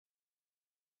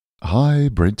Hi,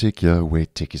 BrenTech here, where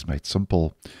tech is made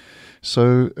simple.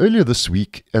 So earlier this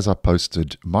week, as I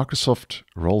posted, Microsoft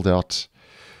rolled out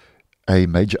a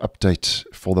major update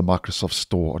for the Microsoft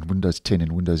Store on Windows 10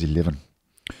 and Windows 11,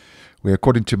 where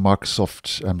according to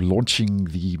Microsoft, launching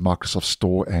the Microsoft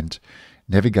Store and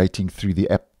navigating through the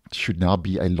app should now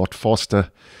be a lot faster,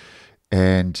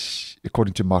 and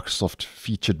according to Microsoft,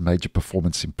 featured major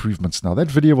performance improvements. Now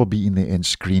that video will be in the end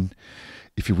screen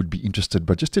if you would be interested,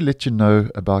 but just to let you know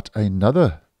about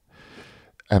another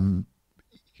kind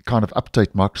of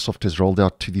update Microsoft has rolled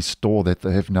out to the store that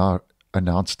they have now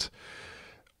announced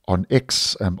on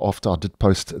X after I did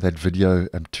post that video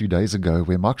 2 days ago,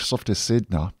 where Microsoft has said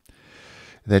now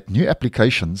that new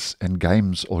applications and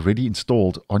games already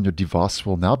installed on your device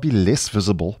will now be less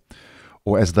visible,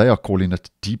 or as they are calling it,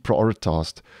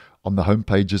 deprioritized on the home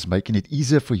pages, making it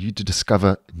easier for you to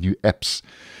discover new apps.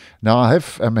 Now, I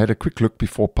have had a quick look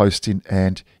before posting,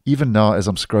 and even now as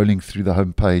I'm scrolling through the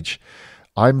home page,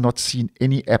 I'm not seeing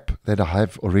any app that I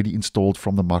have already installed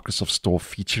from the Microsoft Store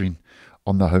featuring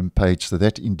on the home page. So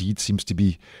that indeed seems to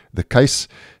be the case.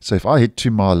 So if I head to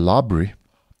my library,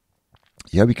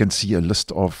 here we can see a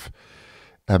list of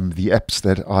the apps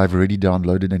that I've already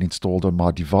downloaded and installed on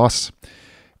my device.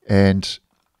 And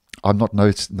I'm not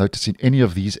noticing any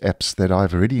of these apps that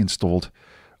I've already installed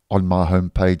on my home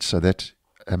page. So that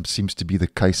seems to be the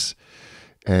case.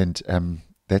 And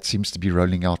that seems to be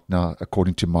rolling out now,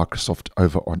 according to Microsoft,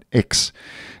 over on X.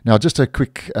 Now, just a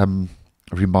quick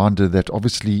reminder that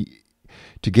obviously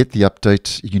to get the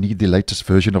update, you need the latest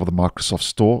version of the Microsoft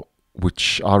Store,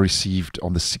 which I received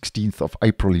on the 16th of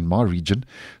April in my region.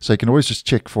 So you can always just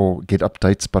check for get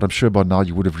updates, but I'm sure by now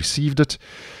you would have received it.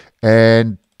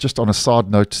 And just on a side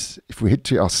note, if we head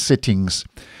to our settings,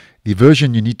 the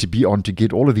version you need to be on to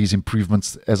get all of these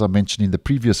improvements, as I mentioned in the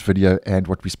previous video and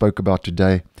what we spoke about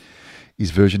today, is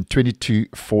version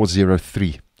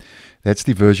 22.403. That's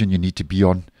the version you need to be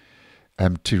on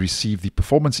to receive the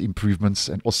performance improvements,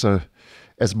 and also,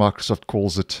 as Microsoft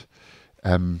calls it,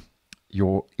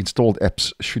 your installed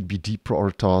apps should be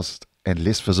deprioritized and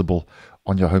less visible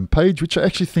on your home page, which I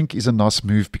actually think is a nice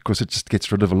move because it just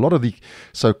gets rid of a lot of the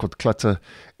so-called clutter.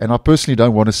 And I personally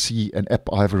don't want to see an app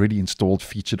I've already installed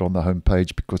featured on the home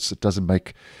page, because it doesn't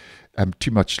make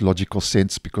too much logical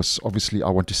sense, because obviously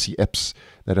I want to see apps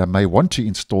that I may want to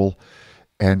install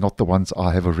and not the ones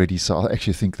I have already. So I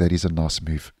actually think that is a nice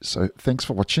move. So thanks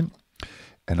for watching,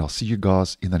 and I'll see you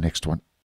guys in the next one.